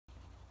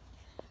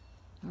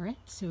Alright,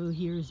 so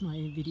here's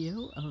my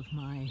video of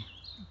my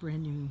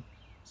brand new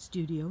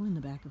studio in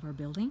the back of our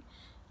building.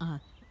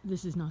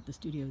 This is not the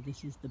studio,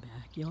 this is the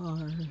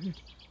backyard.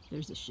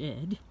 There's a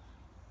shed.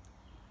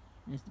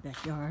 There's the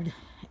backyard.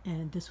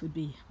 And this would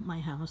be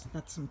my house.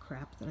 That's some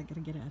crap that I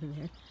gotta get out of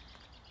there.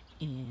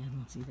 And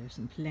let's see, there's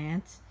some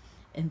plants.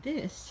 And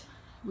this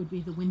would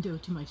be the window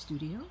to my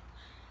studio.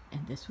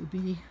 And this would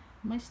be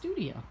my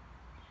studio.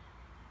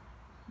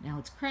 Now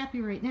it's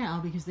crappy right now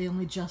because they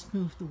only just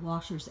moved the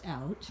washers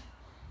out.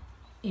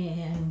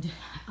 And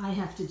I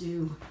have to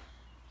do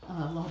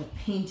a lot of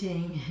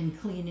painting and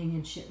cleaning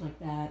and shit like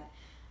that.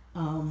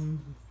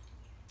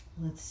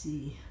 Let's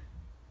see.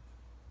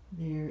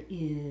 There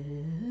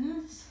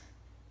is,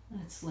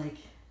 that's like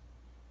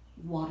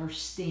water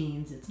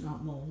stains. It's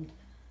not mold.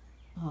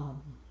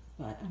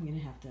 But I'm gonna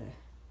have to,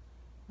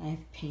 I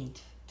have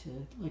paint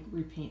to like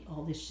repaint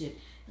all this shit.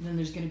 And then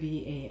there's gonna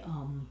be a,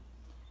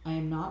 I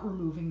am not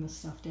removing the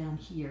stuff down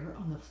here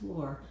on the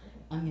floor.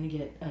 I'm gonna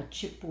get a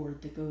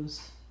chipboard that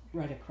goes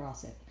right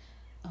across it,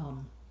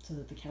 so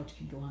that the couch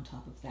can go on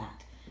top of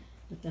that.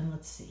 But then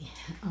let's see,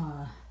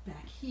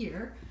 back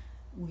here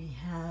we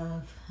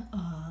have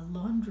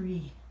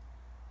laundry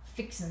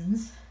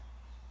fixins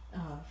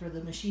for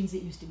the machines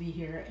that used to be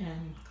here,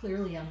 and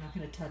clearly I'm not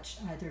going to touch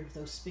either of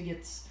those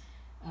spigots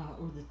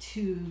or the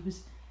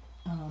tubes.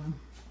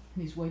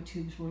 These white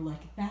tubes were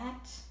like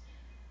that,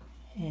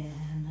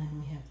 and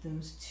then we have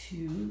those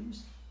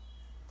tubes,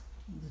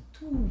 the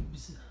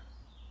tubes.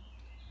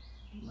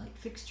 Light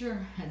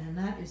fixture, and then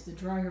that is the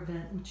dryer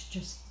vent, which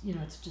just, you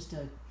know, it's just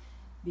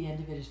the end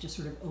of it is just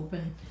sort of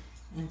open.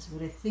 And so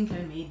what I think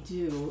I may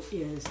do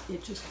is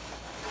it just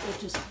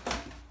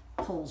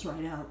pulls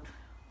right out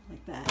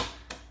like that.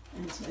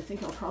 And so I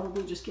think I'll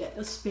probably just get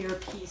a spare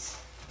piece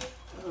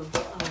of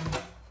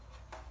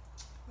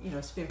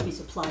a spare piece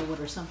of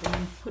plywood or something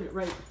and put it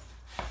right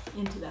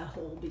into that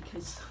hole,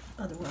 because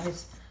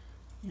otherwise,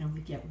 we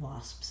get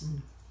wasps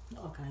and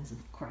all kinds of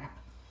crap,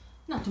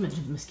 not to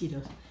mention the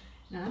mosquitoes.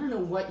 Now, I don't know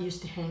what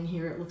used to hang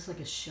here. It looks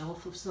like a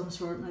shelf of some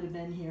sort might have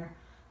been here.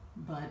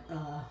 But,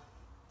 I'm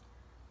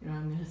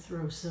going to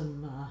throw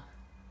some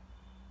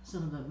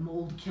of the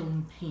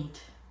mold-killing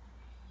paint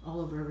all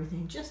over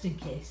everything, just in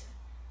case.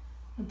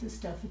 But this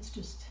stuff, it's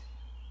just,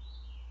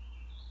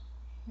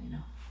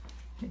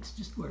 it's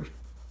just where,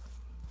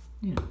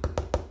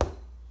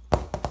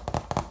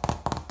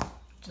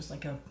 just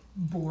like a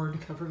board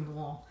covering the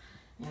wall.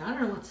 And I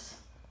don't know what's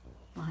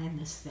behind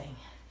this thing.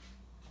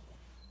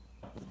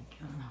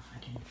 I don't know if I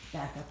can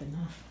back up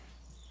enough,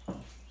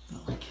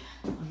 but like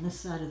on this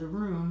side of the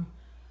room,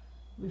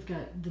 we've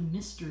got the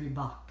mystery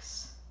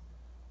box.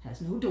 Has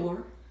no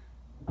door.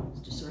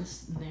 It's just sort of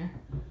sitting there.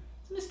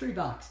 It's a mystery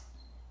box.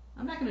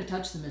 I'm not going to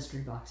touch the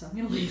mystery box. I'm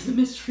going to leave the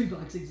mystery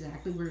box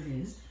exactly where it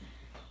is.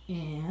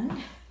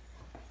 And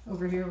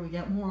over here we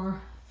got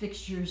more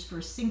fixtures for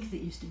a sink that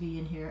used to be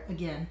in here.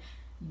 Again,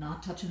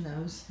 not touching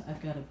those.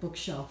 I've got a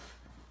bookshelf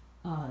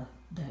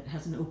that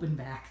has an open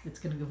back that's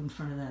going to go in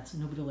front of that, so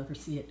nobody will ever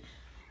see it.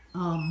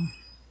 Then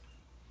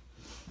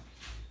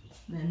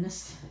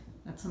that's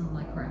some of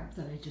my crap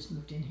that I just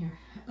moved in here.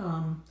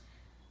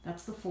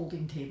 That's the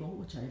folding table,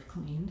 which I've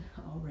cleaned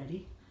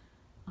already.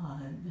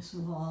 This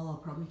wall, I'll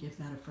probably give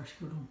that a fresh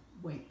coat of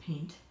white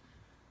paint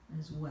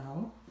as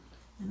well.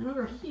 And then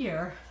over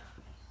here,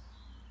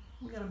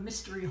 we got a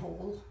mystery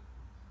hole,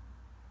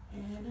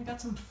 and I got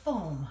some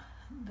foam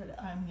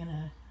that I'm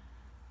gonna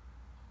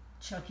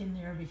chuck in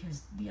there,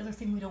 because the other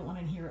thing we don't want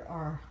in here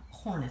are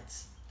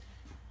hornets,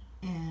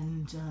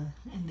 and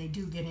they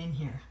do get in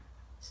here.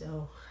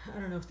 So I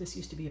don't know if this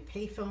used to be a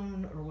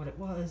payphone or what it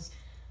was,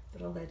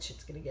 but all that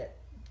shit's gonna get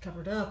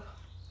covered up.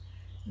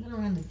 And then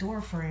around the door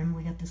frame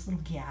we got this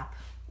little gap,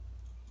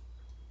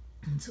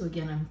 and so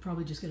again I'm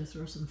probably just gonna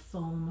throw some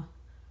foam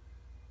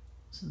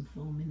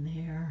in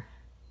there,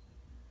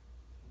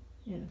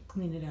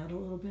 clean it out a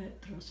little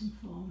bit, throw some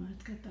foam.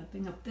 It's got that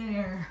thing up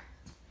there.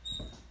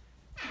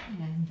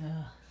 And,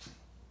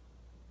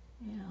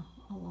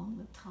 along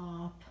the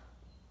top,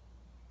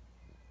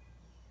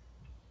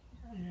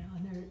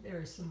 and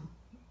there is some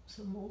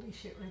moldy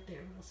shit right there,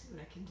 but I'll see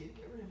what I can do to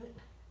get rid of it.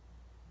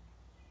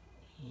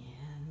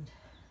 And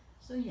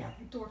so yeah,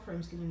 the door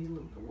frame's gonna need a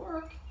little bit of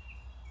work,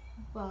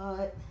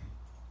 but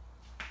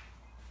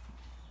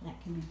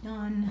that can be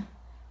done.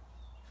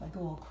 If I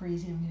go all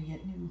crazy, I'm gonna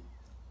get new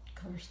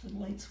colors for the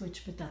light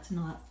switch, but that's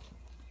not,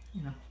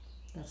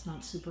 that's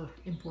not super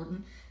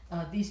important.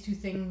 These two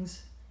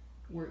things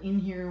were in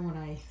here when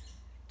I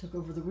took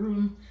over the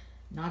room,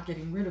 not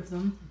getting rid of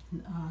them.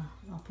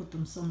 I'll put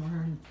them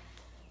somewhere and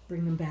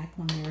bring them back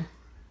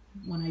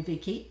when I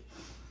vacate.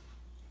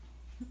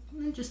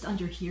 And just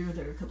under here,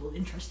 there are a couple of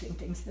interesting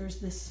things. There's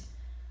this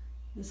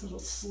little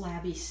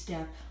slabby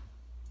step.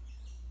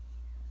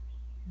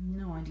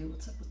 No idea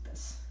what's up with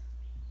this.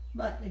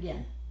 But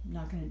again, I'm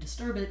not going to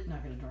disturb it,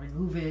 not going to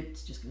remove it.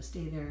 It's just going to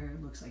stay there.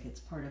 It looks like it's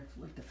part of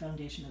like the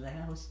foundation of the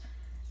house.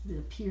 It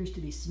appears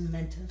to be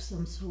cement of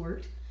some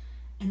sort.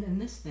 And then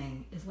this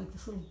thing is like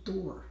this little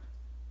door.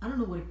 I don't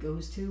know what it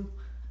goes to,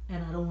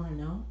 and I don't want to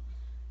know.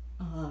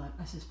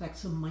 I suspect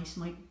some mice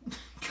might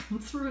come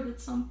through it at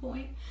some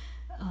point,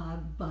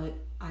 but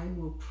I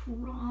will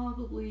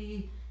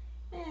probably,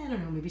 I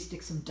don't know, maybe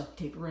stick some duct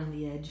tape around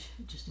the edge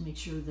just to make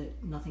sure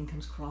that nothing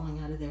comes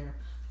crawling out of there,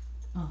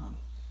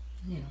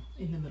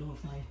 in the middle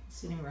of my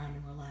sitting around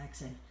and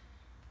relaxing.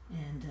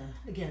 And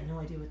again, no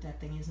idea what that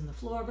thing is in the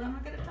floor, but I'm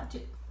not going to touch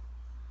it.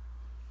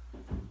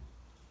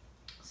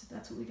 So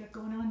that's what we got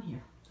going on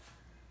here.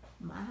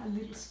 My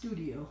little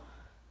studio.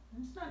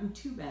 It's not in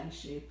too bad a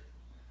shape.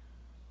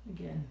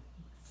 Again,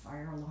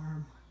 fire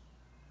alarm.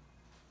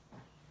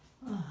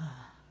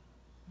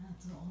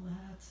 That's all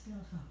that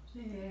stuff up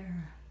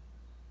there.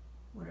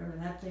 Whatever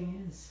that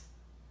thing is.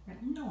 I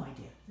have no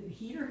idea. Is it a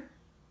heater?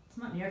 It's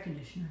not an air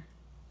conditioner.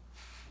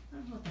 I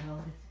don't know what the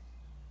hell it is.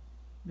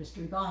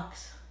 Mystery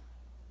box.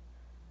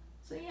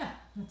 So yeah,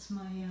 that's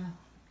my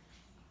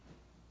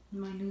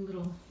my new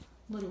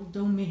little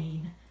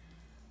domain.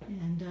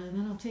 And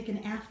then I'll take an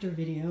after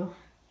video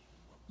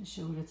to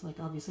show what it's like.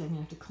 Obviously, I'm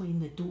gonna have to clean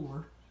the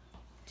door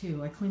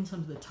too. I cleaned some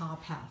of the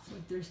top half.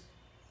 Like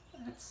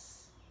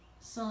that's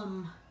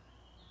some.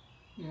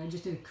 I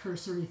just did a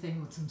cursory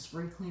thing with some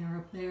spray cleaner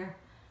up there,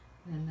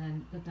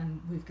 but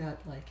then we've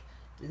got like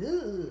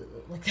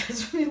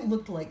that's what it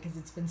looked like because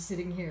it's been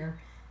sitting here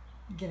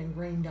getting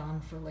rained on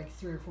for like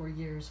 3 or 4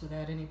 years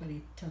without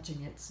anybody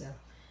touching it. So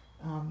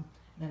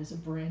that is a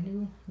brand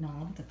new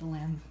knob that the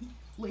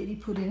landlady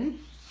put in.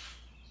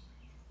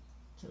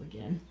 So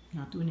again,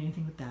 not doing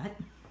anything with that.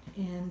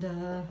 And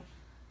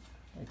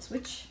light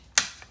switch,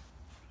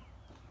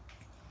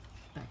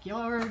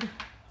 backyard,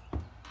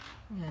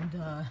 and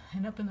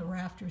up in the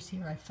rafters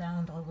here I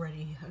found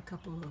already a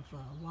couple of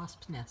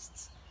wasp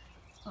nests,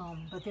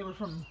 but they were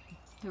from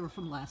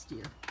last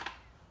year.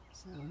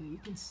 So you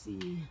can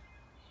see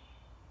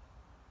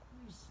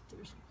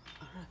there's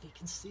I don't know if you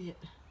can see it.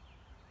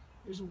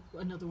 There's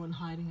another one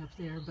hiding up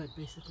there, but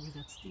basically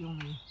that would be the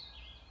only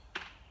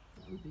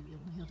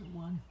other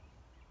one.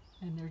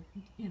 And they're,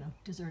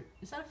 dessert.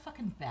 Is that a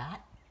fucking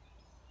bat?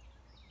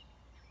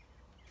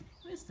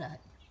 What is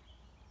that?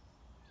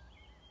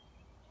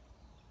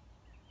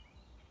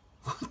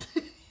 What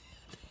the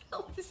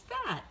hell is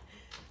that?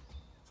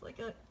 It's like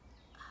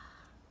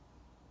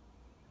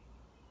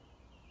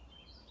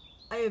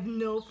I have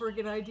no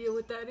friggin' idea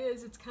what that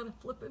is. It's kind of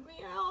flipping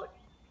me out.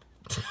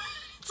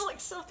 It's like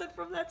something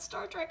from that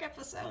Star Trek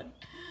episode.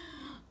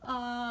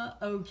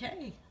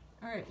 Okay.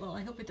 All right, well,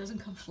 I hope it doesn't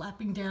come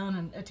flapping down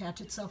and attach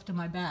itself to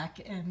my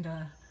back and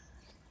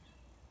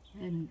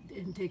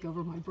take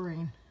over my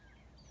brain.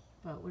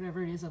 But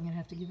whatever it is, I'm going to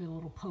have to give it a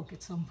little poke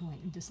at some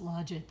point and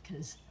dislodge it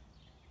because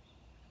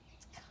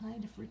it's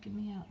kind of freaking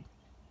me out.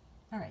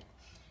 All right.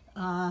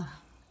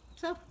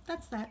 So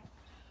that's that.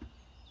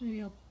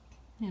 Maybe I'll,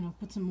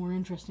 put some more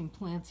interesting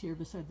plants here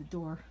beside the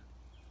door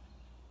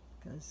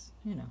because,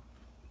 I'm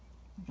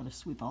going to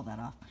sweep all that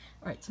off.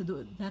 All right,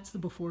 so that's the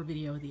before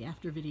video. The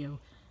after video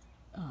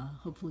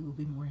hopefully will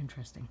be more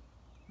interesting.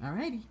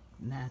 Alrighty,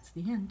 that's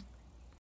the end.